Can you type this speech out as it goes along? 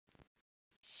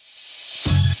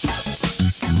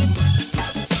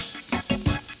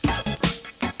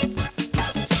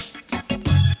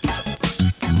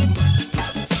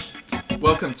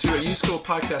Welcome to a U-School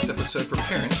podcast episode for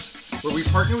parents, where we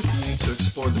partner with you to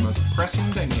explore the most pressing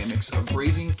dynamics of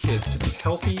raising kids to be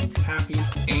healthy, happy,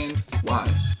 and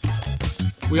wise.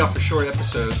 We offer short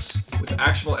episodes with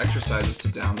actionable exercises to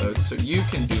download so you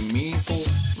can do meaningful,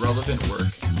 relevant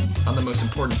work on the most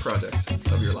important project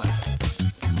of your life.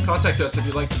 Contact us if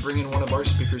you'd like to bring in one of our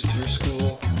speakers to your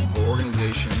school or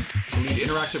organization to lead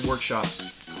interactive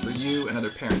workshops for you and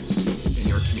other parents in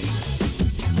your community.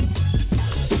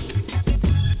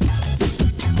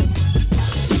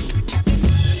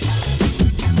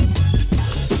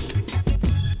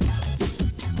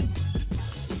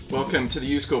 Welcome to the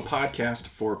U-School podcast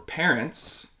for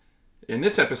parents. In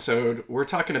this episode, we're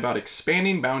talking about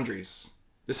expanding boundaries.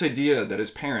 This idea that as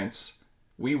parents,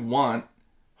 we want,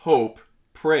 hope,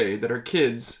 pray that our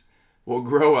kids will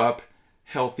grow up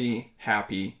healthy,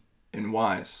 happy, and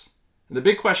wise. And the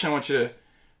big question I want you to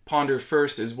ponder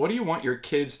first is, what do you want your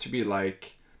kids to be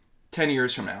like 10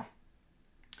 years from now?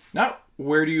 Not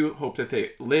where do you hope that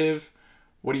they live,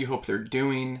 what do you hope they're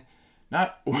doing,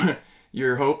 not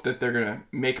your hope that they're going to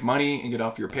make money and get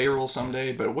off your payroll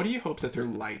someday, but what do you hope that they're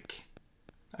like?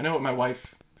 I know what my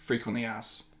wife frequently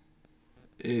asks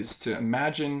is to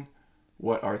imagine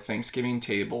what our Thanksgiving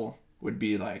table would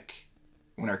be like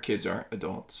when our kids are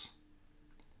adults.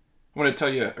 I want to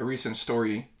tell you a recent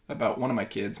story about one of my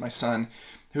kids, my son,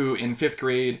 who in 5th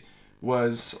grade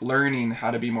was learning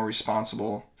how to be more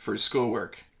responsible for his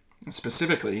schoolwork. And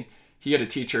specifically, he had a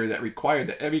teacher that required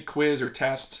that every quiz or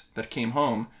test that came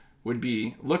home would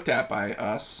be looked at by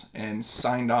us and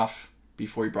signed off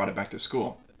before he brought it back to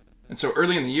school. And so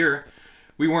early in the year,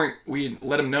 we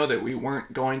let him know that we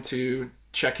weren't going to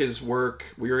check his work.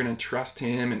 We were going to trust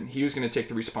him, and he was going to take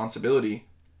the responsibility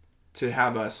to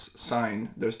have us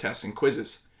sign those tests and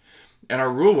quizzes. And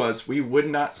our rule was we would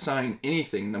not sign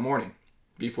anything in the morning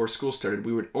before school started.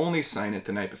 We would only sign it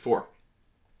the night before.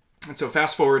 And so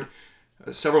fast forward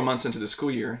several months into the school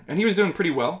year, and he was doing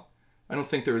pretty well. I don't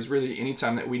think there was really any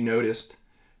time that we noticed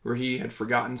where he had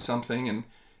forgotten something.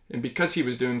 And because he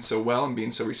was doing so well and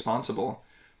being so responsible,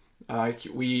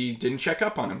 we didn't check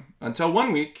up on him. Until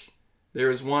one week, there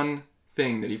was one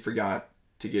thing that he forgot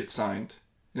to get signed.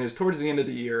 And it was towards the end of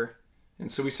the year. And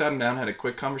so we sat him down, had a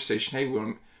quick conversation. Hey, we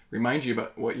want to remind you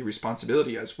about what your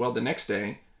responsibility is. Well, the next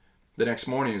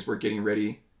morning, as we're getting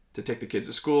ready to take the kids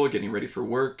to school, getting ready for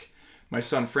work, my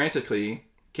son frantically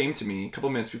came to me a couple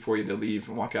minutes before he had to leave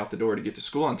and walk out the door to get to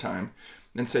school on time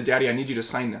and said, "Daddy, I need you to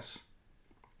sign this."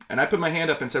 And I put my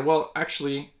hand up and said, "Well,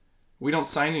 actually, we don't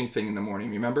sign anything in the morning,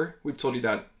 remember? We've told you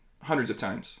that hundreds of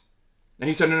times." And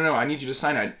he said, No, I need you to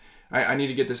sign it. I need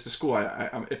to get this to school.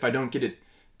 If I don't get it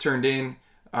turned in,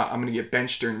 I'm going to get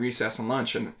benched during recess and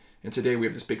lunch. And today we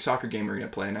have this big soccer game we're going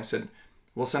to play. And I said,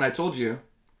 "Well, son, I told you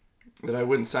that I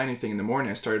wouldn't sign anything in the morning."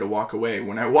 I started to walk away.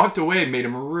 When I walked away, it made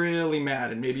him really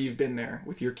mad. And maybe you've been there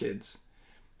with your kids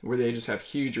where they just have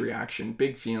huge reaction,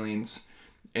 big feelings,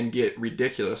 and get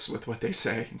ridiculous with what they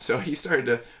say. And so he started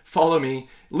to follow me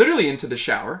literally into the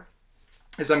shower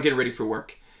as I'm getting ready for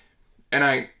work. And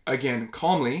I, again,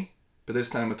 calmly, but this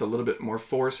time with a little bit more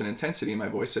force and intensity in my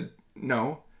voice, said,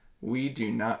 "No, we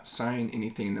do not sign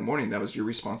anything in the morning. That was your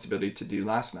responsibility to do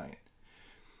last night."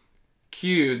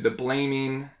 Cue the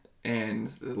blaming and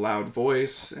the loud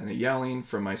voice and the yelling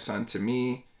from my son to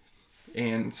me,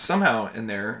 and somehow in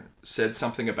there said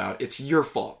something about, "It's your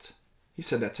fault." He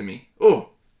said that to me.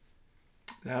 Oh,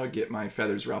 that would get my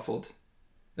feathers ruffled.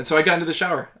 And so I got into the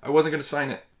shower. I wasn't going to sign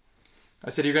it.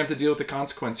 I said, "You're going to have to deal with the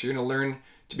consequence. You're going to learn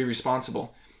to be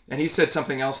responsible." And he said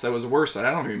something else that was worse. I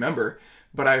don't remember,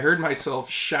 but I heard myself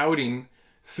shouting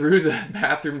through the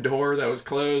bathroom door that was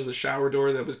closed, the shower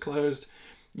door that was closed,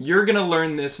 "You're going to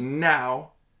learn this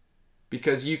now,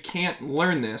 because you can't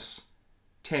learn this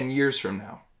 10 years from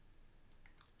now.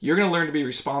 You're going to learn to be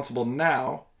responsible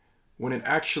now when it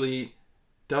actually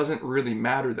doesn't really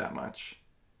matter that much.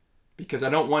 Because I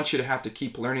don't want you to have to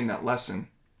keep learning that lesson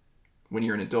when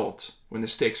you're an adult, when the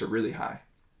stakes are really high."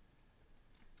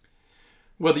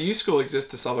 Well, the U-School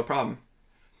exists to solve a problem.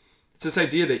 It's this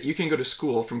idea that you can go to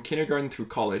school from kindergarten through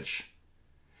college.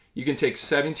 You can take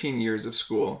 17 years of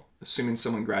school, assuming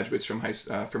someone graduates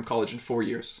from college in 4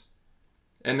 years.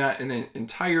 And in the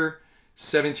entire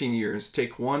 17 years,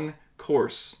 take one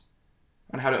course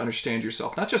on how to understand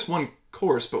yourself. Not just one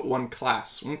course, but one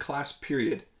class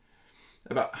period,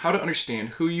 about how to understand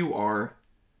who you are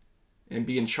and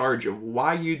be in charge of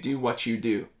why you do what you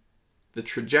do, the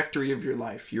trajectory of your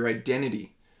life, your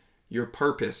identity, your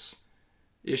purpose,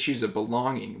 issues of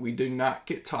belonging. We do not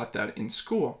get taught that in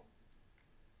school.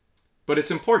 But it's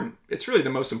important. It's really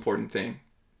the most important thing.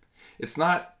 It's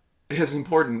not as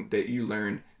important that you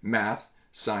learn math,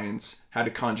 science, how to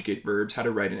conjugate verbs, how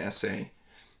to write an essay.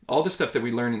 All the stuff that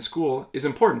we learn in school is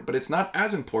important, but it's not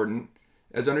as important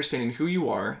as understanding who you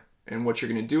are and what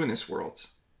you're going to do in this world.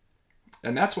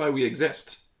 And that's why we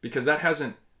exist, because that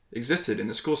hasn't existed in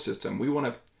the school system. We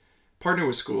want to partner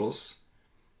with schools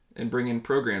and bring in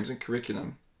programs and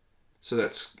curriculum so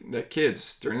that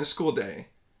kids during the school day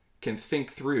can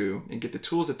think through and get the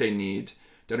tools that they need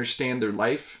to understand their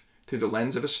life through the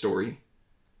lens of a story,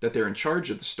 that they're in charge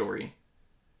of the story,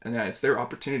 and that it's their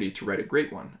opportunity to write a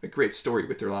great one, a great story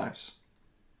with their lives.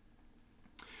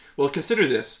 Well, consider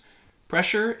this.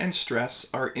 Pressure and stress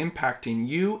are impacting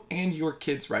you and your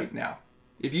kids right now.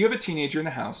 If you have a teenager in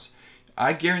the house,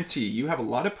 I guarantee you have a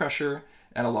lot of pressure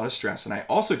and a lot of stress, and I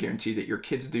also guarantee that your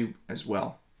kids do as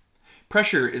well.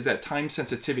 Pressure is that time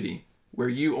sensitivity where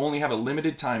you only have a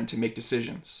limited time to make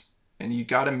decisions, and you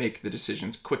got to make the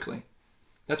decisions quickly.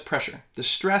 That's pressure. The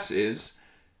stress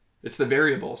it's the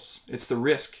variables. It's the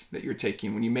risk that you're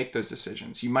taking when you make those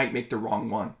decisions. You might make the wrong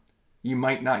one. You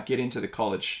might not get into the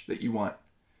college that you want.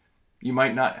 You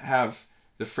might not have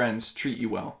the friends treat you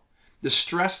well. The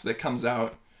stress that comes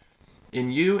out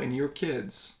in you and your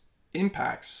kids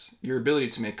impacts your ability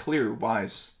to make clear,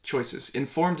 wise choices,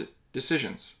 informed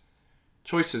decisions,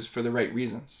 choices for the right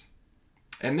reasons.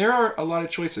 And there are a lot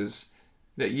of choices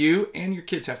that you and your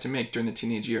kids have to make during the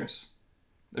teenage years.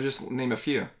 I'll just name a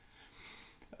few.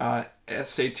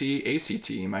 SAT, ACT.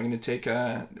 When am I going to take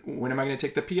the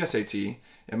PSAT?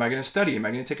 Am I going to study? Am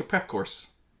I going to take a prep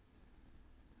course?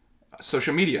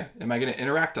 Social media. Am I going to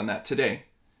interact on that today?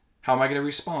 How am I going to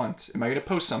respond? Am I going to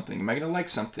post something? Am I going to like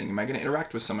something? Am I going to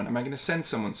interact with someone? Am I going to send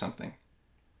someone something?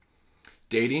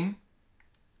 Dating,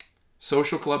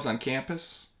 social clubs on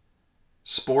campus,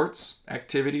 sports,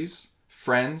 activities,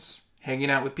 friends,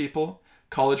 hanging out with people,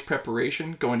 college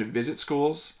preparation, going to visit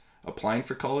schools, applying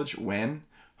for college, when,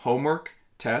 homework,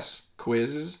 tests,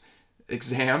 quizzes,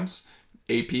 exams,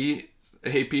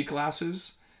 AP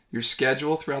classes, your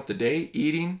schedule throughout the day,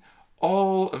 eating.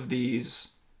 All of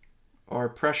these are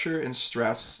pressure and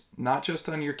stress, not just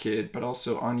on your kid, but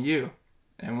also on you.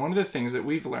 And one of the things that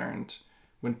we've learned,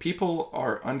 when people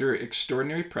are under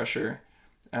extraordinary pressure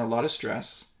and a lot of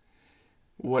stress,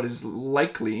 what is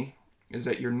likely is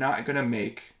that you're not going to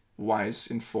make wise,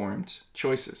 informed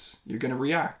choices. You're going to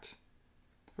react.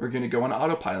 Or you're going to go on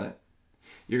autopilot.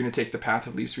 You're going to take the path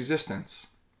of least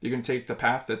resistance. You're going to take the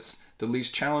path that's the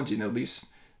least challenging, the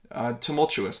least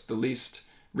tumultuous, the least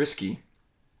risky.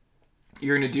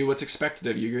 You're going to do what's expected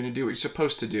of you. You're going to do what you're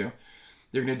supposed to do.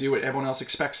 You're going to do what everyone else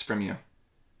expects from you.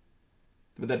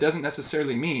 But that doesn't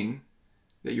necessarily mean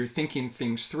that you're thinking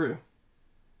things through,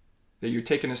 that you're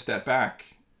taking a step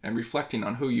back and reflecting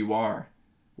on who you are,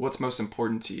 what's most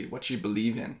important to you, what you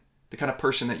believe in, the kind of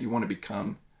person that you want to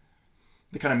become,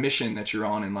 the kind of mission that you're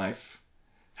on in life,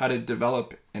 how to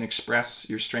develop and express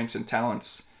your strengths and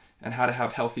talents, and how to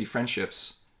have healthy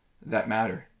friendships that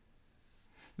matter.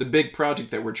 The big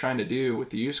project that we're trying to do with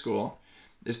the U School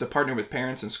is to partner with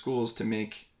parents and schools to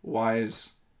make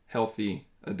wise, healthy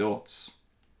adults.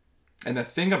 And the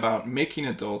thing about making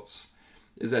adults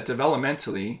is that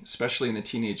developmentally, especially in the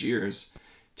teenage years,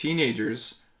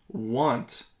 teenagers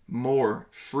want more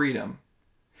freedom.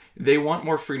 They want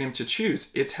more freedom to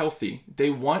choose. It's healthy.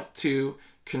 They want to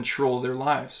control their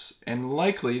lives. And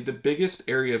likely the biggest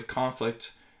area of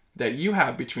conflict that you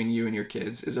have between you and your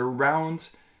kids is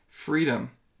around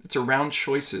freedom. It's around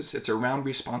choices. It's around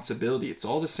responsibility. It's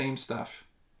all the same stuff.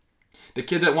 The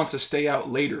kid that wants to stay out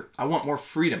later, I want more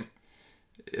freedom,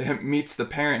 meets the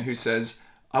parent who says,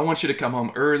 I want you to come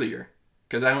home earlier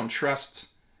because I don't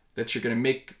trust that you're going to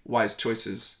make wise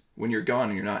choices when you're gone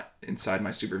and you're not inside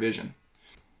my supervision.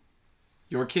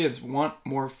 Your kids want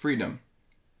more freedom,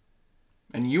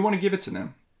 and you want to give it to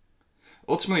them.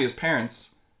 Ultimately, as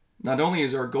parents, not only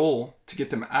is our goal to get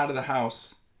them out of the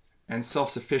house and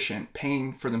self-sufficient,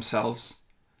 paying for themselves,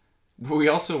 but we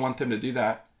also want them to do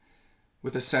that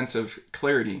with a sense of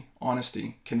clarity,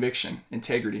 honesty, conviction,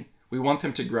 integrity. We want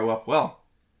them to grow up well.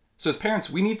 So as parents,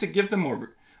 we need to give them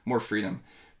more freedom,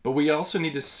 but we also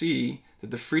need to see that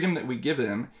the freedom that we give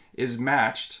them is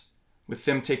matched with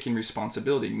them taking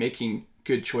responsibility, making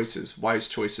good choices, wise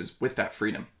choices with that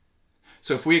freedom.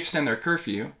 So if we extend their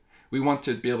curfew, we want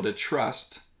to be able to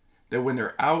trust that when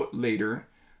they're out later,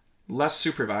 less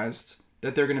supervised,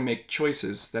 that they're going to make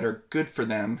choices that are good for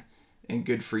them and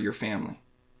good for your family.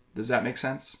 Does that make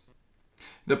sense?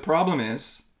 The problem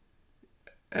is,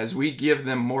 as we give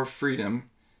them more freedom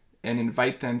and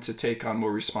invite them to take on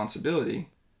more responsibility,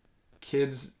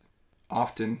 kids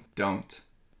often don't.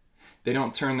 They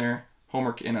don't turn their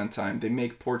homework in on time. They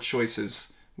make poor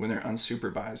choices when they're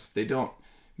unsupervised. They don't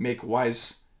make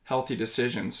wise, healthy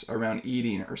decisions around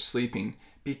eating or sleeping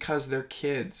because they're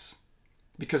kids,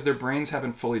 because their brains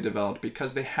haven't fully developed,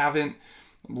 because they haven't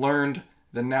learned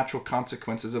the natural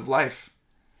consequences of life.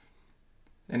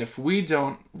 And if we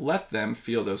don't let them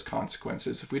feel those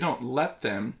consequences, if we don't let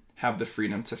them have the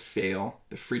freedom to fail,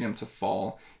 the freedom to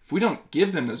fall, if we don't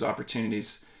give them those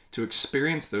opportunities to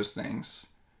experience those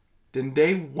things, then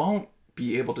they won't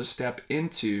be able to step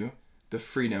into the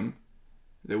freedom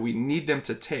that we need them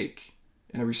to take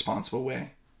in a responsible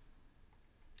way.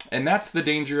 And that's the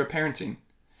danger of parenting,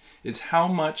 is how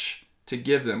much to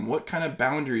give them. What kind of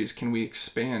boundaries can we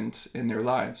expand in their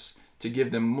lives to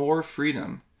give them more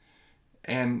freedom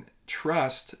and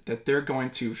trust that they're going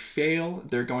to fail,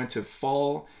 they're going to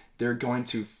fall, they're going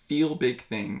to feel big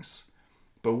things,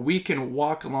 but we can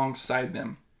walk alongside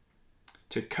them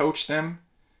to coach them,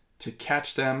 to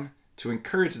catch them, to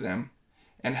encourage them,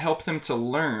 and help them to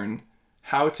learn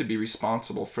how to be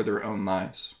responsible for their own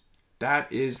lives.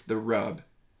 That is the rub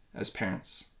as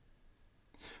parents.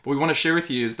 What we want to share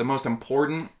with you is the most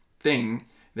important thing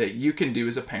that you can do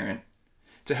as a parent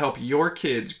to help your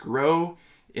kids grow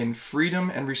in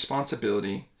freedom and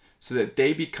responsibility so that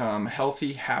they become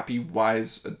healthy, happy,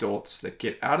 wise adults that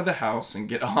get out of the house and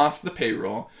get off the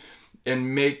payroll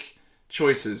and make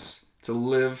choices to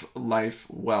live life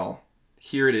well.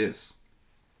 Here it is.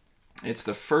 It's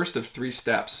the first of 3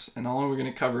 steps, and all we're going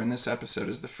to cover in this episode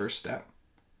is the first step.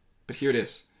 But here it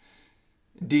is.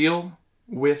 Deal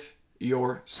with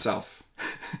yourself.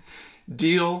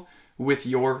 Deal with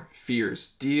your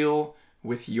fears. Deal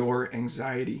with your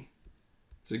anxiety.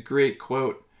 It's a great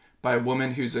quote by a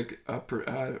woman who's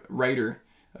a writer,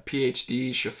 a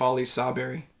PhD, Shefali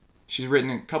Saberi. She's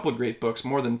written a couple of great books,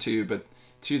 more than 2, but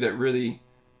 2 that really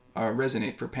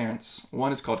resonate for parents.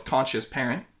 One is called Conscious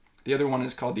Parent. The other one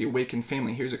is called The Awakened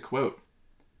Family. Here's a quote.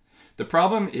 The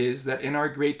problem is that in our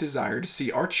great desire to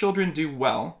see our children do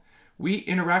well, we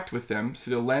interact with them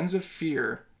through the lens of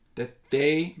fear that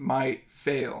they might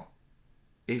fail.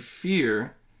 A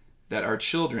fear that our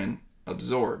children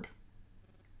absorb.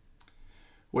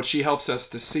 What she helps us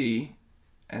to see,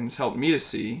 and has helped me to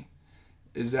see,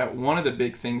 is that one of the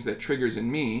big things that triggers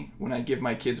in me when I give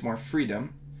my kids more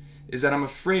freedom is that I'm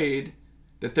afraid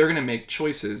that they're going to make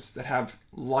choices that have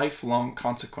lifelong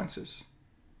consequences.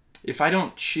 If I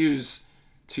don't choose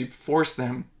to force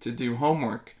them to do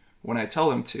homework when I tell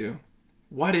them to,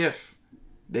 what if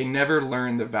they never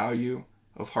learn the value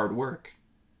of hard work?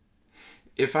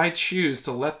 If I choose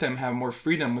to let them have more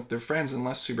freedom with their friends and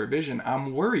less supervision,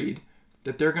 I'm worried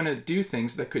that they're going to do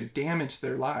things that could damage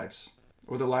their lives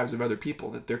or the lives of other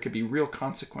people, that there could be real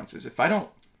consequences. If I don't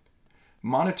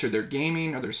monitor their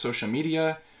gaming or their social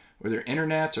media or their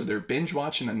internet or their binge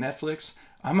watching on Netflix,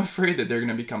 I'm afraid that they're going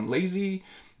to become lazy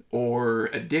or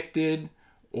addicted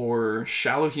or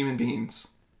shallow human beings.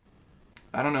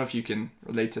 I don't know if you can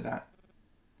relate to that.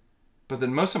 But the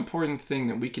most important thing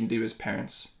that we can do as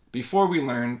parents, before we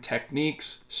learn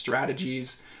techniques,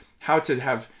 strategies, how to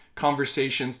have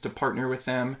conversations to partner with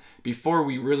them, before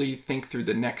we really think through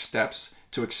the next steps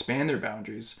to expand their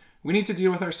boundaries, we need to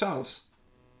deal with ourselves.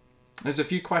 There's a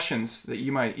few questions that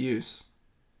you might use,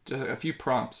 a few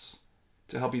prompts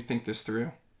to help you think this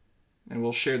through. And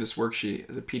we'll share this worksheet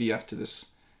as a PDF to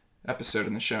this episode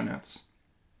in the show notes.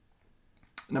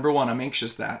 Number 1, I'm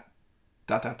anxious that, ...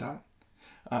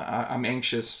 I'm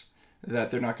anxious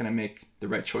that they're not going to make the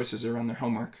right choices around their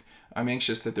homework. I'm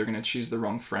anxious that they're going to choose the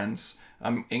wrong friends.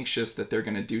 I'm anxious that they're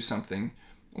going to do something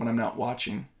when I'm not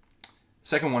watching.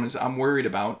 Second one is I'm worried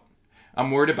about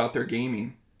their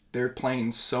gaming. They're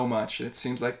playing so much. It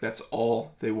seems like that's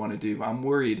all they want to do. I'm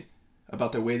worried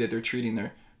about the way that they're treating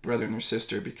their brother and their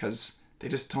sister because they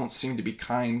just don't seem to be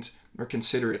kind or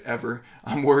considerate ever.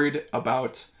 I'm worried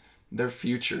about their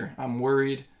future. I'm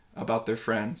worried about their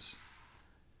friends.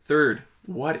 Third,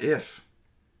 what if?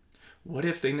 What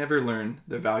if they never learn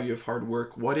the value of hard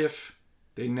work? What if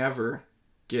they never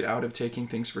get out of taking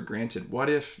things for granted? What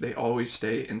if they always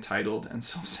stay entitled and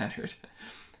self-centered?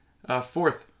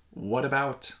 Fourth, what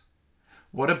about?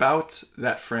 What about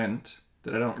that friend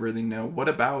that I don't really know? What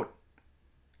about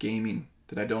gaming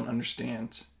that I don't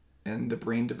understand and the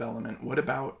brain development? What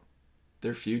about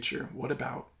their future? What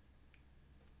about?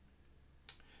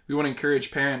 We want to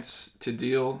encourage parents to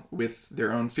deal with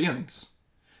their own feelings,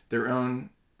 their own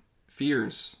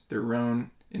fears, their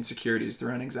own insecurities,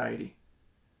 their own anxiety.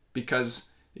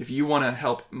 Because if you want to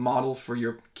help model for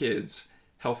your kids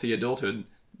healthy adulthood,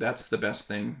 that's the best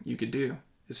thing you could do,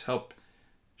 is help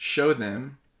show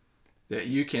them that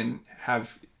you can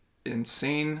have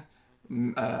insane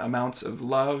amounts of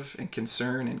love and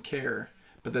concern and care,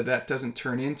 but that doesn't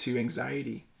turn into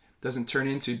anxiety, doesn't turn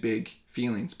into big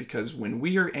feelings, because when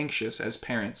we are anxious as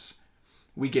parents,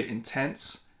 we get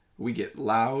intense, we get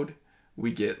loud,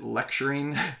 we get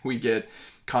lecturing, we get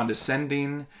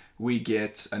condescending, we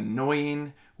get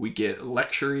annoying, we get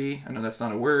lectury. I know that's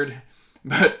not a word,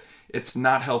 but it's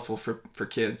not helpful for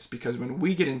kids, because when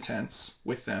we get intense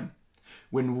with them,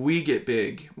 when we get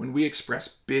big, when we express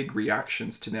big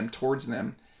reactions to them, towards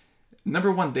them,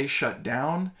 number one, they shut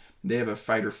down, they have a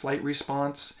fight or flight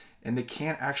response, and they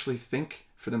can't actually think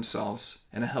for themselves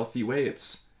in a healthy way.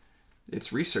 It's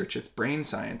research, it's brain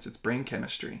science, it's brain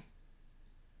chemistry.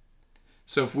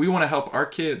 So if we want to help our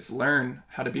kids learn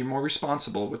how to be more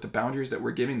responsible with the boundaries that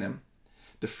we're giving them,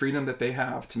 the freedom that they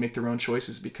have to make their own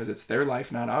choices because it's their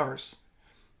life, not ours,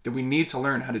 then we need to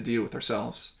learn how to deal with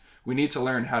ourselves. We need to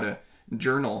learn how to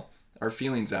journal our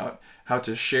feelings out, how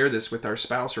to share this with our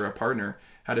spouse or a partner,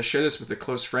 how to share this with a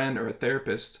close friend or a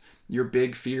therapist, your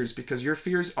big fears, because your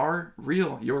fears are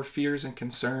real. Your fears and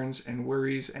concerns and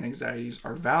worries and anxieties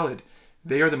are valid.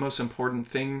 They are the most important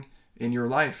thing in your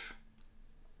life.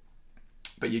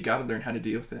 But you got to learn how to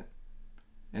deal with it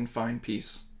and find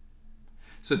peace.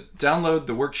 So download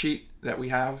the worksheet that we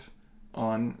have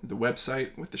on the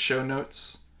website with the show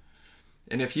notes.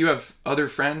 And if you have other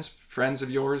friends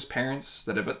of yours, parents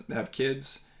that have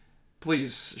kids,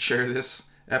 please share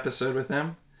this episode with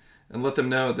them and let them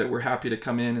know that we're happy to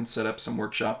come in and set up some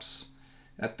workshops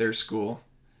at their school.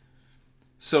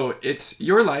 So it's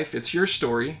your life, it's your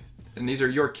story, and these are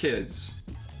your kids,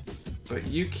 but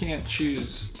you can't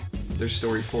choose their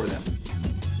story for them.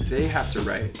 They have to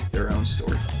write their own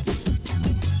story.